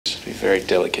be very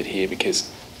delicate here because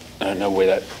I don't know where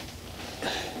that...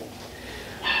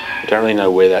 I don't really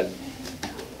know where that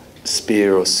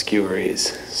spear or skewer is,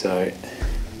 so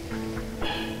I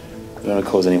don't want to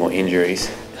cause any more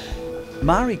injuries.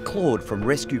 Mari Claude from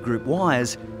Rescue Group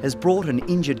Wires has brought an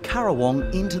injured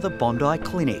currawong into the Bondi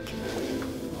clinic.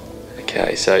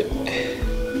 Okay, so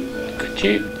could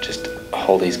you just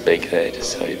hold his beak there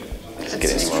just so he doesn't get any more...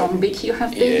 It's a strong beak you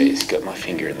have Yeah, there? he's got my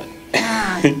finger in it.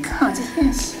 Ah, God,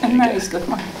 yes. And now he's got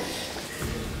one.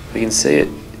 We can see it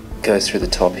goes through the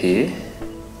top here,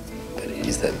 but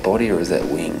is that body or is that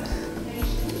wing?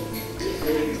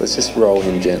 Let's just roll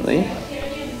him gently.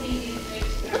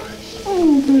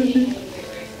 Oh, baby.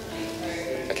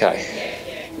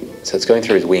 Okay, so it's going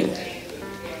through his wing.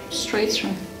 Straight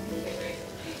through.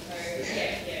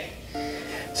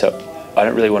 So I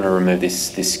don't really want to remove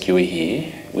this skewer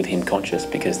here with him conscious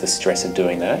because the stress of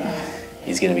doing that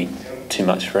is going to be too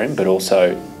much for him, but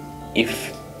also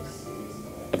if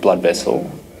a blood vessel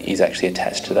is actually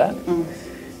attached to that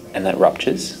and that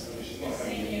ruptures,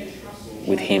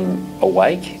 with him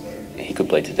awake, he could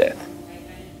bleed to death.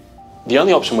 The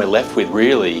only option we're left with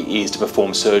really is to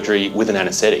perform surgery with an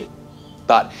anaesthetic.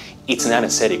 But it's an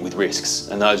anaesthetic with risks,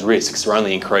 and those risks are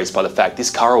only increased by the fact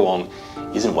this currawong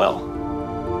isn't well.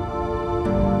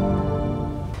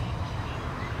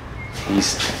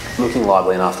 He's looking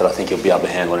lively enough that I think he'll be able to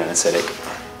handle an anaesthetic.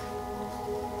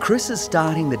 Chris is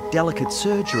starting the delicate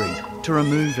surgery to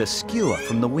remove a skewer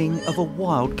from the wing of a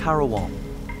wild currawong.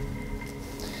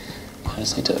 I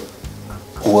just need to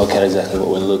work out exactly what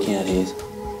we're looking at here.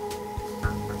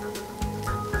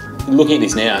 Looking at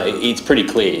this now, it's pretty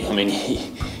clear. I mean,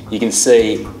 you can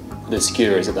see the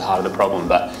skewer is at the heart of the problem,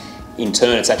 but in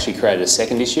turn it's actually created a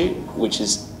second issue, which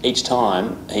is each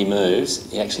time he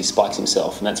moves, he actually spikes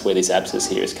himself, and that's where this abscess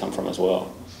here has come from as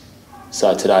well.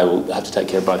 So today we'll have to take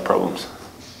care of both problems.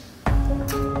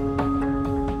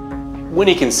 When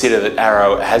you consider that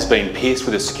Arrow has been pierced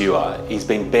with a skewer, he's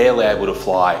been barely able to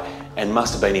fly and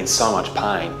must have been in so much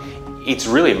pain, it's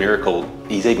really a miracle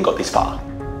he's even got this far.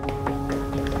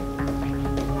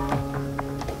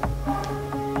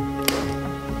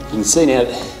 You can see now,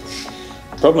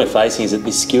 the problem we're facing is that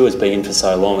this skewer's been in for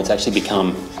so long, it's actually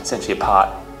become essentially a part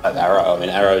of Arrow. I mean,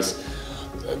 Arrow's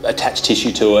attached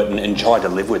tissue to it and tried to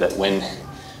live with it when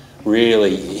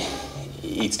really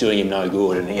it's doing him no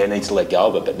good and he needs to let go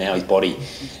of it, but now his body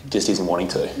just isn't wanting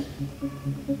to.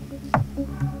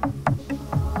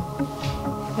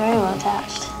 Very well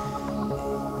attached.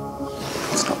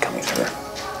 It's not coming through.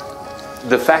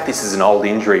 The fact this is an old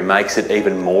injury makes it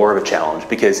even more of a challenge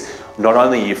because not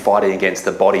only are you fighting against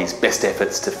the body's best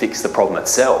efforts to fix the problem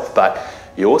itself, but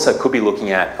you also could be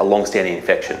looking at a long-standing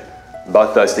infection.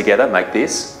 Both those together make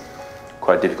this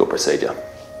quite a difficult procedure.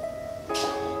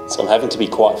 So I'm having to be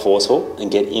quite forceful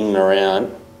and get in and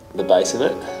around the base of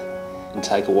it and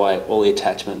take away all the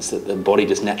attachments that the body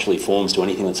just naturally forms to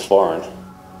anything that's foreign.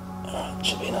 Alright,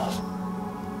 should be enough.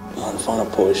 One final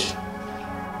push.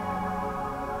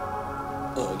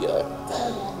 There we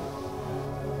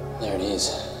go. There it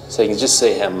is. So you can just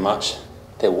see how much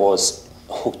there was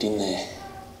hooked in there.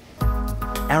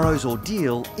 Arrow's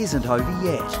ordeal isn't over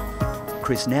yet.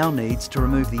 Chris now needs to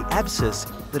remove the abscess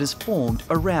that has formed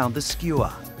around the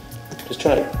skewer. Just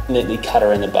try to neatly cut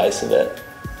around the base of it.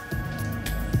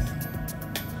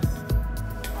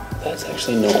 That's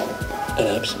actually not an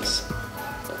abscess.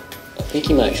 I think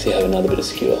you may actually have another bit of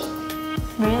skewer.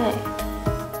 Really?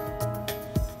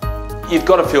 You've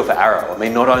got to feel for Arrow. I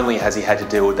mean, not only has he had to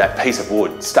deal with that piece of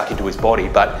wood stuck into his body,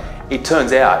 but it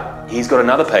turns out he's got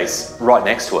another piece right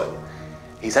next to it.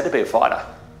 He's had to be a fighter.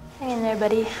 Hang in there,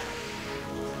 buddy.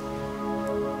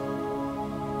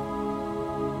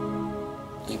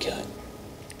 Okay.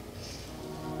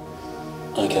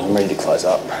 Okay, I'm ready to close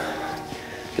up.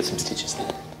 Get some stitches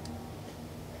there.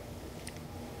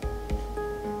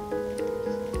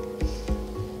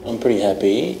 I'm pretty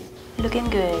happy. Looking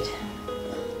good.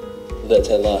 That's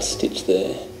our last stitch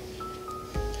there.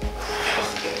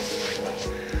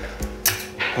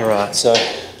 All right, so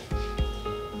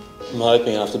I'm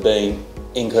hoping after being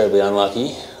incredibly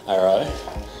unlucky, Arrow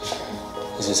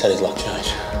has just had his luck change.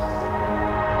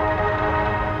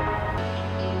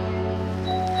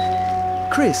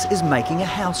 Chris is making a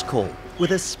house call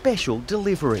with a special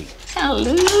delivery.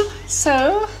 Hello.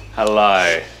 So,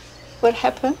 Hello. what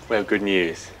happened? We have good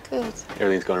news. Good.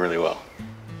 Everything's gone really well.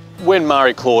 When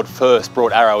Mari Claude first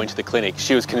brought Arrow into the clinic,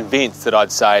 she was convinced that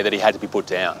I'd say that he had to be put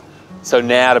down. So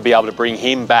now to be able to bring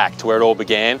him back to where it all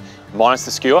began, minus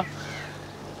the skewer,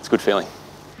 it's a good feeling.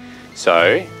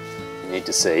 So, you need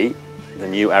to see the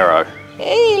new Arrow.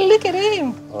 Hey, look at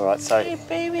him. All right, so Hey,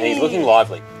 baby. and he's looking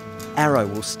lively. Arrow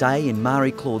will stay in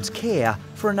Marie-Claude's care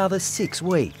for another 6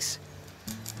 weeks.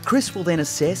 Chris will then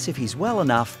assess if he's well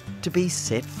enough to be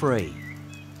set free.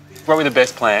 Probably the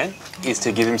best plan is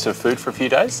to give him some food for a few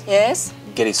days, Yes?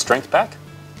 get his strength back,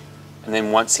 and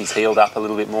then once he's healed up a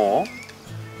little bit more,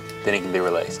 then he can be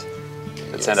released.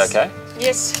 Does that sound okay?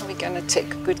 Yes, we're gonna take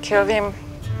good care of him.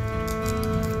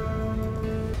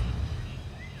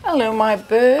 Hello, my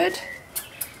bird.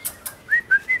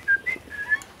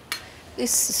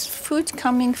 This is food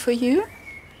coming for you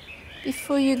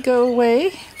before you go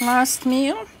away. Last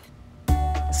meal.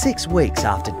 6 weeks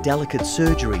after delicate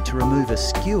surgery to remove a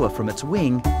skewer from its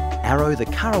wing, Arrow the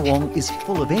currawong is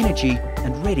full of energy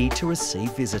and ready to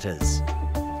receive visitors.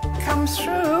 Come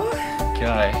through.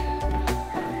 Okay.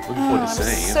 Looking forward to I'm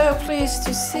seeing him. so pleased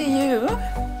to see you.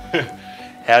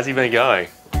 How's he been going?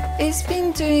 He's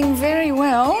been doing very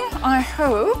well, I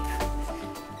hope.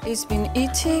 He's been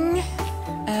eating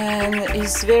and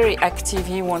he's very active.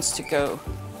 He wants to go.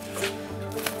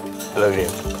 Look at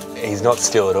him. He's not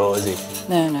still at all, is he?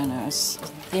 No.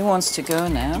 He wants to go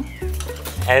now.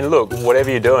 And look, whatever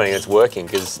you're doing, it's working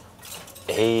because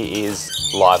he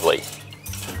is lively.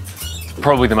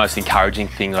 Probably the most encouraging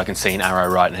thing I can see in Arrow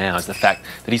right now is the fact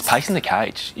that he's pacing the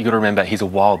cage. You've got to remember he's a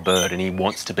wild bird and he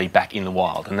wants to be back in the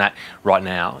wild, and that right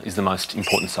now is the most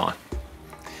important sign.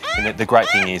 And the great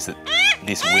thing is that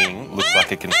this wing looks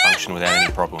like it can function without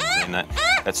any problems, and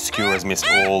that skewer has missed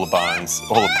all the bones,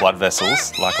 all the blood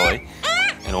vessels, luckily,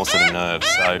 and also the nerves,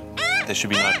 so there should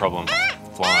be no problem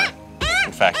flying.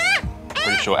 In fact, I'm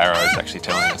pretty sure Arrow is actually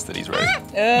telling us that he's ready.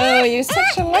 Oh, you're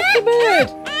such a lucky bird.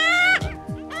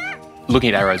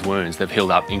 Looking at Arrow's wounds, they've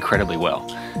healed up incredibly well.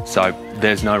 So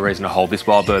there's no reason to hold this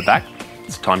wild bird back.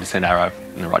 It's time to send Arrow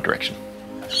in the right direction.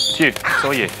 It's you, it's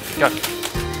all you. Go.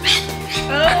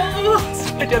 Oh.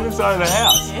 Straight down the side of the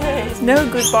house. Yes. No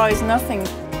goodbyes, nothing.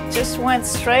 Just went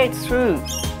straight through.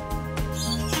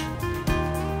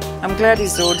 I'm glad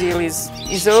his ordeal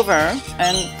is over.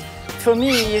 And for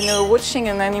me, you know, watching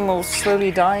an animal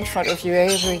slowly die in front of you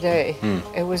every day,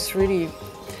 it was really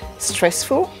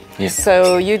stressful. Yeah.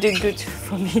 So you did good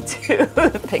for me too.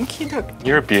 Thank you, Doctor.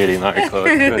 You're a beauty, Marie-Claude.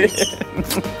 Good.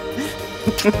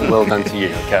 Well done to you,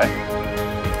 okay?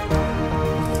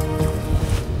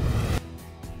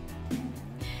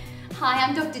 Hi,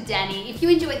 I'm Dr. Danny. If you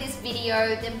enjoyed this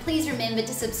video, then please remember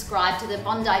to subscribe to the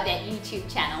Bondi Vet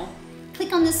YouTube channel.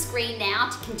 Click on the screen now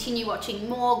to continue watching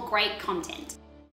more great content.